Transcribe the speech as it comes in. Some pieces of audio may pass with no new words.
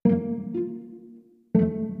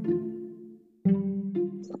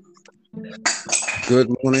Good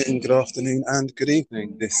morning, good afternoon, and good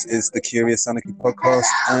evening. This is the Curious Anarchy podcast,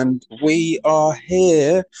 and we are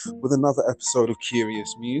here with another episode of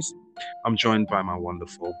Curious Muse. I'm joined by my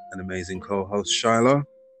wonderful and amazing co-host, Shiloh.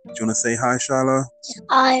 Do you want to say hi, Shiloh?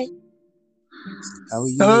 Hi. How are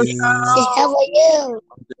you? Hello, How are you?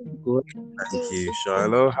 Good. Thank you,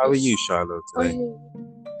 Shiloh. How are you, Shiloh, today?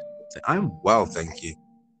 I'm well, thank you.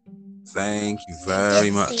 Thank you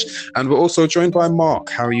very much. And we're also joined by Mark.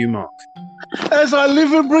 How are you, Mark? As I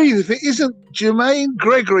live and breathe, if it isn't Jermaine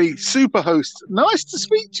Gregory, superhost. Nice to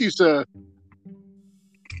speak to you, sir.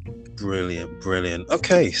 Brilliant.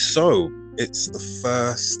 Okay, so it's the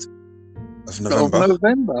 1st of Of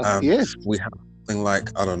November. yes. We have something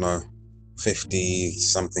like, I don't know, 50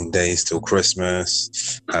 something days till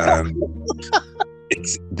Christmas.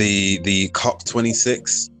 It's the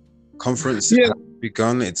COP26 conference has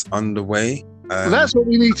begun. It's underway. That's what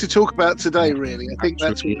we need to talk about today, really. I think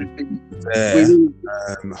that's what there.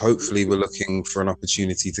 Hopefully we're looking for an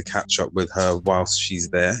opportunity to catch up with her whilst she's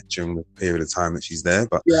there, during the period of time that she's there,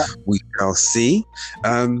 but we shall see.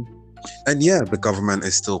 And the government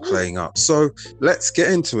is still playing up. So let's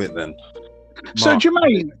get into it then. Mark, so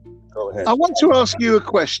Jermaine, go ahead. I want to ask you a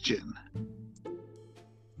question.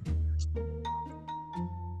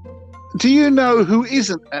 Do you know who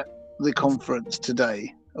isn't at the conference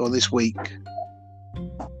today or this week?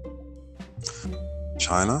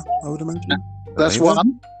 China, I would imagine. That's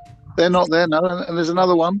one. They're not there, no. And there's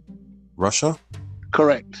another one. Russia?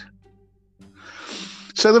 Correct.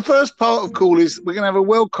 So the first part of call is we're going to have a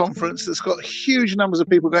world conference that's got huge numbers of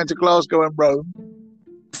people going to Glasgow and Rome,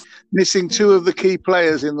 missing two of the key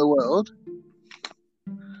players in the world.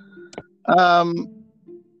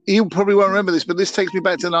 You probably won't remember this, but this takes me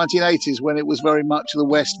back to the 1980s when it was very much the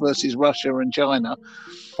West versus Russia and China.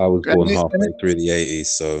 I was born halfway through the 80s,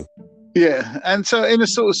 so... Yeah, and so in a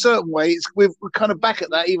sort of certain way, we're kind of back at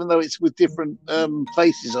that, even though it's with different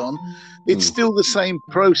faces on. It's still the same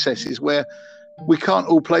processes where we can't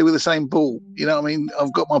all play with the same ball. You know what I mean?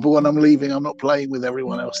 I've got my ball and I'm leaving. I'm not playing with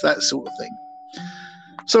everyone else, that sort of thing.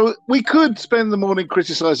 So we could spend the morning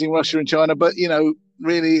criticising Russia and China, but,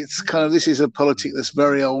 really it's kind of, this is a politic that's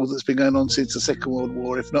very old, that's been going on since the Second World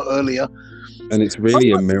War, if not earlier. And it's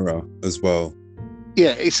really a mirror as well.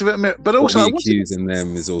 Yeah, it's a bit, but also what we accusing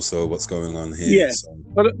them is also what's going on here. Yeah, so.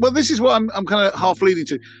 But this is what I'm kind of half leading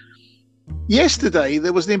to. Yesterday,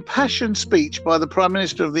 there was an impassioned speech by the Prime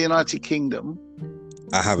Minister of the United Kingdom.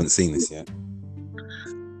 I haven't seen this yet.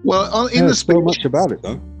 Well, in the speech, so much about it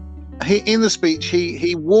though. In the speech,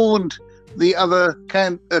 he warned the other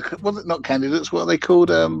not candidates, what are they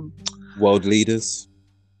called? World leaders,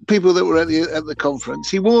 people that were at the conference.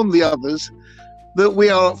 He warned the others that we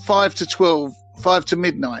are 5 to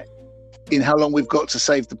midnight in how long we've got to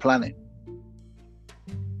save the planet.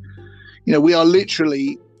 We are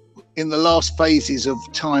literally in the last phases of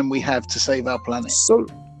time we have to save our planet. So,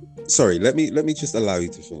 sorry, let me just allow you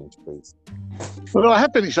to finish, please. Well, I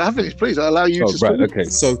have finished, please. I allow you to right, speak. Okay,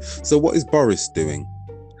 so what is Boris doing?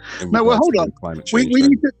 No, well, hold on. Climate change,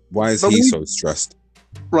 why is he so stressed?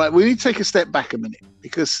 Right, we need to take a step back a minute,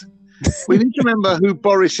 because we need to remember who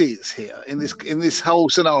Boris is here in this whole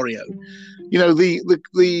scenario.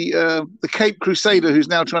 The Cape Crusader who's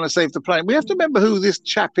now trying to save the planet. We have to remember who this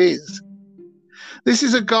chap is. This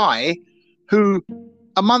is a guy who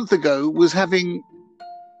a month ago was having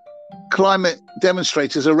climate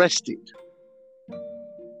demonstrators arrested.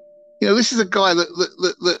 This is a guy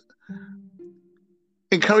that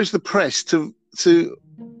encouraged the press to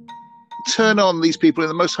turn on these people in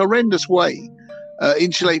the most horrendous way,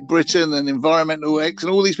 Insulate Britain and Environmental X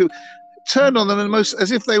and all these people. Turned on them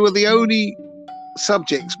as if they were the only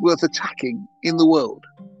subjects worth attacking in the world.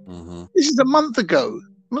 Mm-hmm. This is a month ago.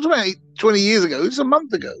 I'm not talking about 20 years ago. This is a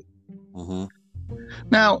month ago. Mm-hmm.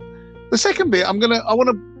 Now, the second bit, I want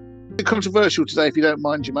to be controversial today, if you don't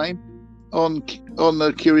mind, Jermaine, on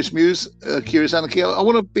the Curious Muse, Curious Anarchy. I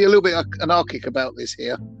want to be a little bit anarchic about this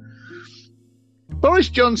here. Boris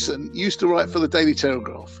Johnson used to write for the Daily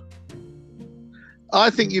Telegraph. I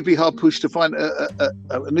think you'd be hard pushed to find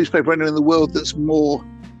a newspaper anywhere in the world that's more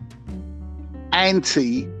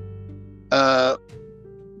anti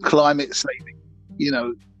climate saving,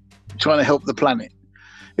 trying to help the planet.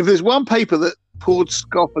 If there's one paper that poured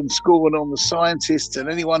scoff and scorn on the scientists and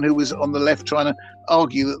anyone who was on the left trying to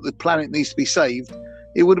argue that the planet needs to be saved,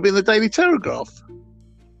 it would have been the Daily Telegraph.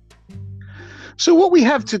 So what we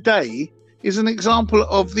have today is an example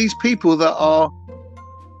of these people that are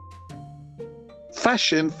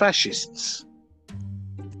fascists.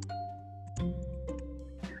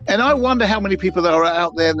 And I wonder how many people that are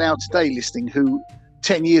out there now today listening who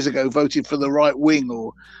 10 years ago voted for the right wing,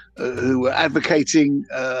 or who were advocating,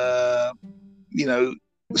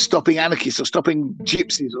 stopping anarchists or stopping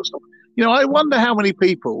gypsies or something. I wonder how many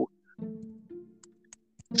people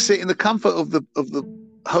sit in the comfort of the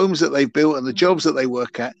homes that they've built and the jobs that they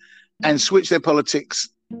work at and switch their politics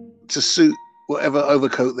to suit whatever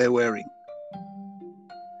overcoat they're wearing.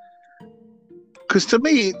 Because to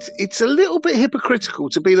me, it's a little bit hypocritical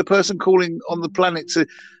to be the person calling on the planet to,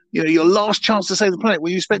 your last chance to save the planet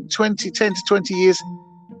when you spent 10 to 20 years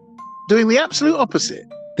doing the absolute opposite.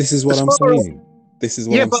 This is what I'm saying.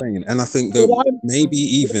 I'm saying. And I think that maybe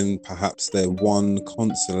even perhaps their one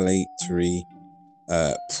consolatory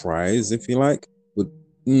prize, if you like, would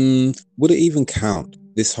it even count?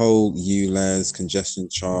 This whole ULEZ congestion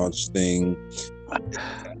charge thing.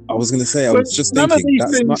 I was going to say, I was just thinking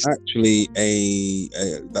that's not actually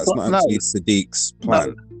Sadiq's plan.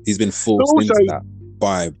 No. He's been forced into that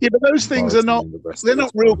by. Yeah, but those things are not. They're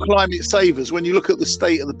not real climate savers when you look at the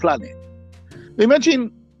state of the planet.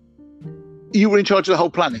 Imagine you were in charge of the whole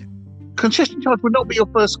planet. Congestion charge would not be your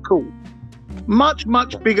first call. Much,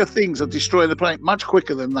 much bigger things are destroying the planet much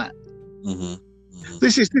quicker than that. Mm-hmm.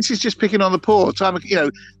 This is just picking on the poor.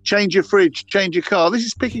 Change your fridge, change your car. This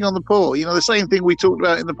is picking on the poor. The same thing we talked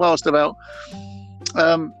about in the past about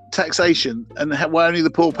taxation and why only the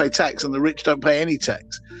poor pay tax and the rich don't pay any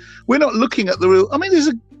tax. We're not looking at the real. I mean,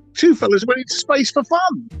 there's two fellas went into space for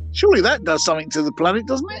fun. Surely that does something to the planet,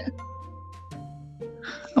 doesn't it?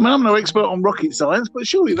 I mean, I'm no expert on rocket science, but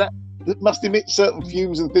surely that must emit certain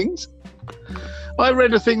fumes and things. I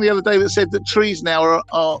read a thing the other day that said that trees now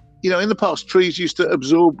are in the past, trees used to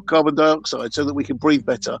absorb carbon dioxide so that we can breathe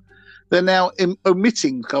better. They're now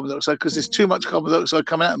omitting carbon dioxide because there's too much carbon dioxide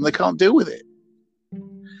coming out and they can't deal with it.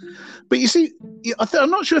 But you see,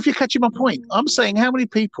 I'm not sure if you're catching my point. I'm saying how many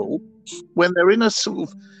people, when they're in a sort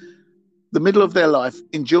of the middle of their life,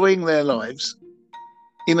 enjoying their lives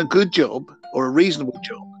in a good job or a reasonable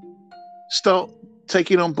job, start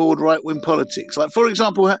taking on board right-wing politics. Like, for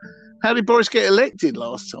example, how did Boris get elected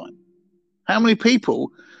last time? How many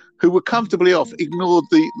people who were comfortably off ignored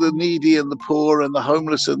the needy and the poor and the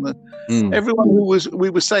homeless and everyone we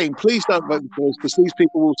were saying, please don't vote for us because these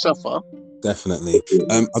people will suffer. Definitely.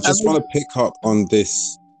 I just want to pick up on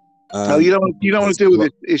this. No, you don't want to deal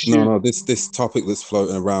with this issue. No, this topic that's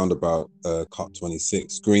floating around about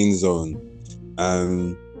COP26, Green Zone.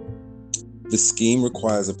 The scheme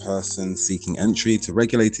requires a person seeking entry to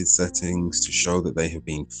regulated settings to show that they have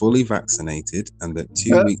been fully vaccinated and that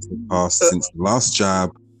 2 weeks have passed since the last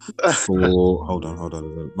jab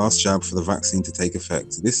last jab for the vaccine to take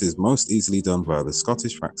effect. This is most easily done via the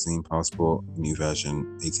Scottish Vaccine Passport, new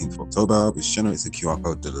version, 18th of October, which generates a QR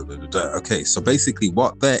code. Okay, so basically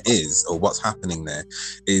what there is, or what's happening there,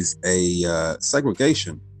 is a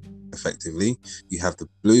segregation, effectively. You have the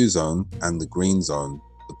blue zone and the green zone.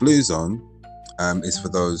 The blue zone is for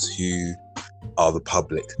those who are the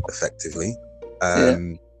public, effectively.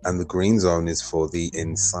 And the green zone is for the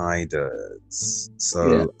insiders.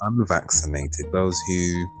 So unvaccinated, those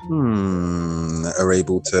who are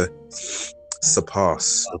able to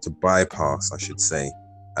surpass, or to bypass, I should say,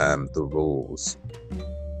 the rules.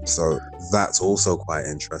 So that's also quite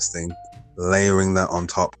interesting. Layering that on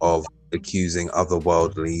top of accusing other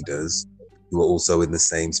world leaders who are also in the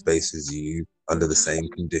same space as you, under the same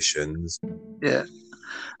conditions. Yeah.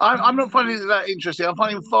 I'm not finding it that interesting. I'm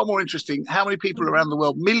finding it far more interesting how many people around the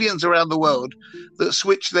world, millions around the world, that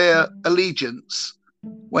switch their allegiance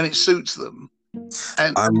when it suits them.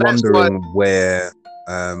 And I'm wondering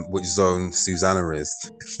which zone Susanna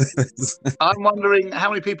is. I'm wondering how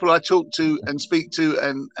many people I talk to and speak to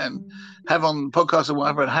and have on podcasts and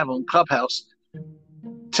whatever and have on Clubhouse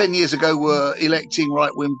 10 years ago were electing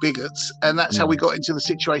right-wing bigots, and that's how we got into the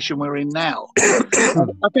situation we're in now.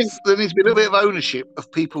 I think there needs to be a little bit of ownership of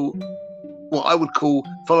people, what I would call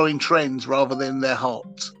following trends rather than their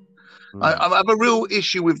heart. I have a real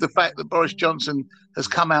issue with the fact that Boris Johnson has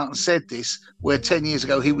come out and said this, where 10 years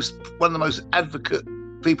ago he was one of the most advocate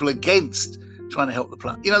people against trying to help the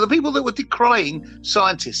planet. The people that were decrying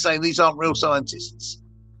scientists, saying these aren't real scientists.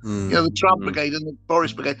 The Trump brigade and the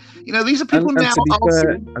Boris brigade. These are people now.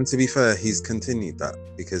 And to be fair, he's continued that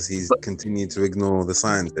because he's continued to ignore the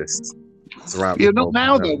scientists throughout. Not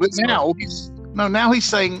now though, but now he's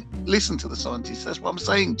saying, listen to the scientists. That's what I'm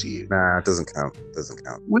saying to you. Nah, it doesn't count.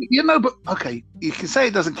 Well, but okay, you can say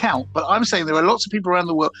it doesn't count, but I'm saying there are lots of people around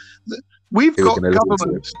the world. We've got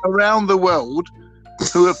governments around the world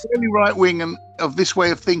who are fairly right wing and of this way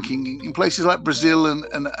of thinking in places like Brazil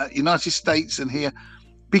and United States and here.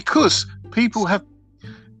 Because people have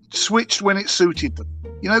switched when it suited them.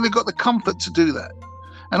 They've got the comfort to do that.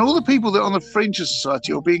 And all the people that are on the fringe of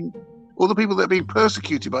society all the people that are being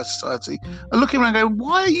persecuted by society are looking around going,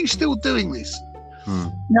 why are you still doing this?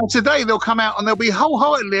 Now, today they'll come out and they'll be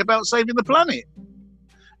wholeheartedly about saving the planet.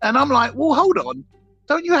 And I'm like, well, hold on.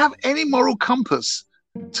 Don't you have any moral compass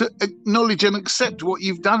to acknowledge and accept what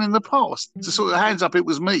you've done in the past? To sort of hands up, it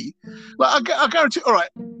was me. Like, I guarantee, all right,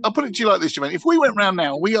 I'll put it to you like this, Jermaine. If we went round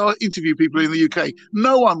now, we are interview people in the UK,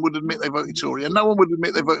 no one would admit they voted Tory and no one would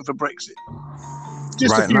admit they voted for Brexit.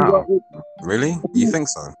 Just right now? Really? You think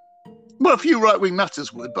so? Well, a few right-wing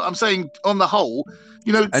nutters would, but I'm saying on the whole,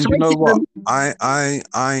 you know. And you know what?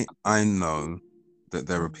 I know that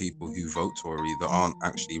there are people who vote Tory that aren't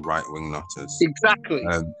actually right-wing nutters. Exactly.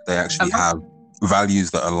 They actually have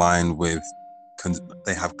values that align with.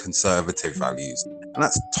 They have conservative values, and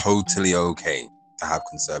that's totally okay to have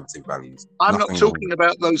conservative values. I'm not talking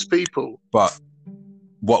about those people. But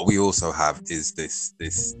what we also have is this,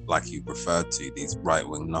 like you referred to, these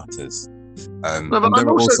right-wing nutters. And there are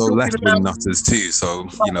also left-wing nutters too, so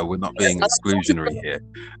you know we're not being exclusionary here.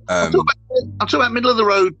 I'm talking about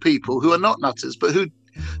middle-of-the-road people who are not nutters, but who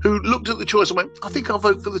looked at the choice and went, I think I'll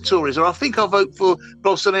vote for the Tories, or I think I'll vote for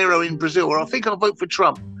Bolsonaro in Brazil, or I think I'll vote for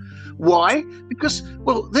Trump. Why? Because,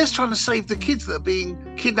 well, they're trying to save the kids that are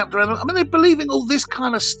being kidnapped around. I mean, they're believing all this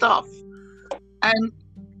kind of stuff. And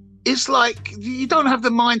it's like, you don't have the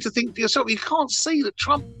mind to think for yourself. You can't see that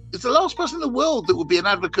Trump is the last person in the world that would be an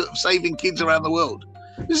advocate of saving kids around the world.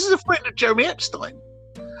 This is a friend of Jeremy Epstein.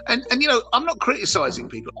 And you know, I'm not criticizing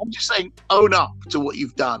people. I'm just saying own up to what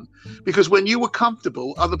you've done. Because when you were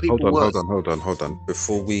comfortable, other people weren't. Hold on.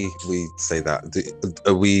 Before we say that,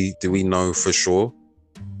 do we know for sure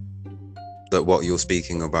that what you're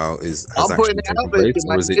speaking about has actually taken place,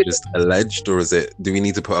 or is it just alleged, or do we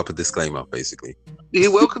need to put up a disclaimer, basically?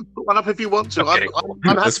 You're welcome to put one up if you want to. Okay.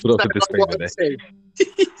 I'm Let's put up a disclaimer there.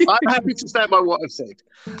 I'm happy to stand by what I've said.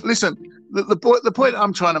 Listen, the point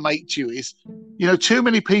I'm trying to make to you is, you know, too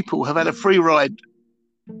many people have had a free ride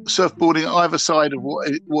surfboarding at either side of what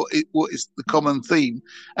is the common theme,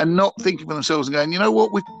 and not thinking for themselves and going, you know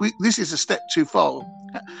what, this is a step too far.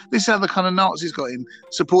 This is how the kind of Nazis got in,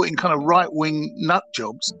 supporting kind of right-wing nut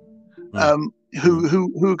jobs,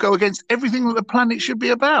 who go against everything that the planet should be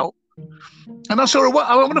about. And I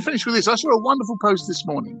want to finish with this. I saw a wonderful post this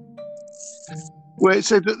morning where it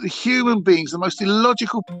said that the human beings are the most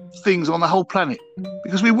illogical things on the whole planet,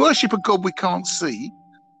 because we worship a God we can't see,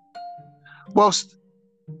 whilst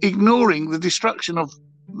ignoring the destruction of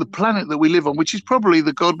the planet that we live on, which is probably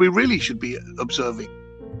the God we really should be observing.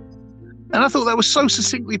 And I thought that was so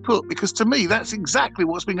succinctly put, because to me, that's exactly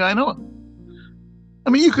what's been going on. I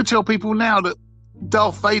mean, you could tell people now that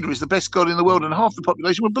Darth Vader is the best God in the world, and half the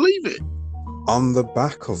population would believe it. On the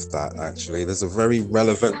back of that, actually, there's a very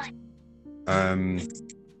relevant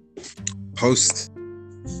post.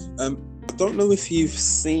 I don't know if you've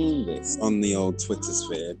seen this on the old Twitter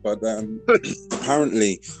sphere, but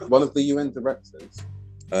apparently one of the UN directors,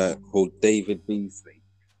 called David Beasley,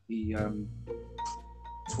 he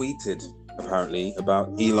tweeted apparently about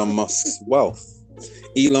Elon Musk's wealth.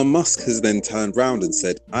 Elon Musk has then turned around and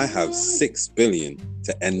said, I have 6 billion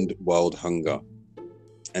to end world hunger.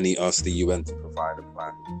 And he asked the UN to provide a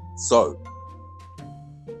plan. So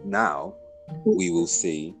now we will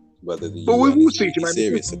see whether the UN is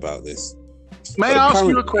serious about this. May I ask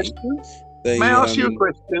you a question?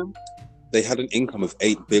 They had an income of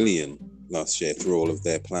 8 billion last year through all of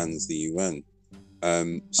their plans, the UN.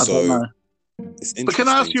 So it's interesting, but can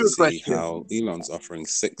I ask you a question? How Elon's offering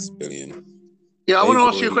 6 billion. Yeah, I want to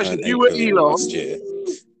ask you a question. If you were Elon last year,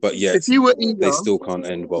 but yet they still can't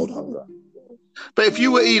end world hunger. But if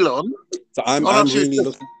you were Elon, so I'm really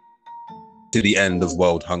looking to the end of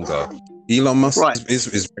world hunger. Elon Musk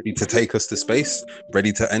is ready to take us to space,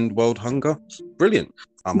 ready to end world hunger. Brilliant.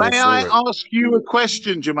 May I ask you a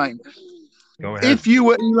question, Jermaine? Go ahead. If you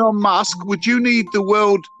were Elon Musk, would you need the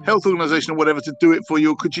World Health Organization or whatever to do it for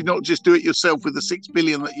you, or could you not just do it yourself with the 6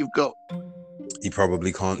 billion that you've got? He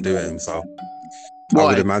probably can't do it himself. Why? I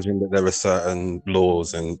would imagine that there are certain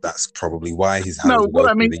laws, and that's probably why he's having to go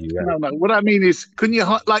to the UN. No. What I mean is, couldn't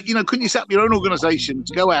you set up your own organisation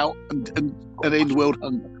to go out and end world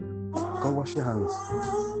hunger? Go wash your hands.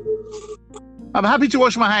 I'm happy to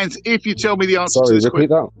wash my hands if you tell me the answer to this repeat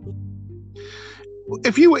question. That.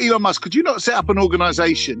 If you were Elon Musk, could you not set up an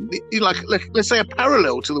organisation, let's say a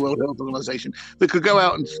parallel to the World Health Organization, that could go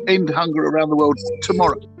out and end hunger around the world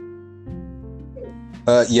tomorrow?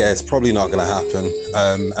 Yeah, it's probably not going to happen.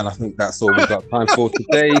 And I think that's all we've got time for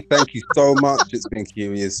today. Thank you so much. It's been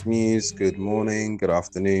Curious News. Good morning, good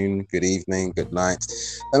afternoon, good evening, good night.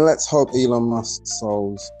 And let's hope Elon Musk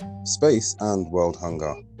solves space and world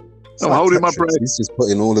hunger. I'm holding my breath. He's just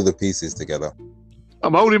putting all of the pieces together.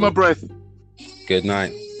 I'm holding my breath. Good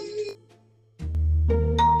night.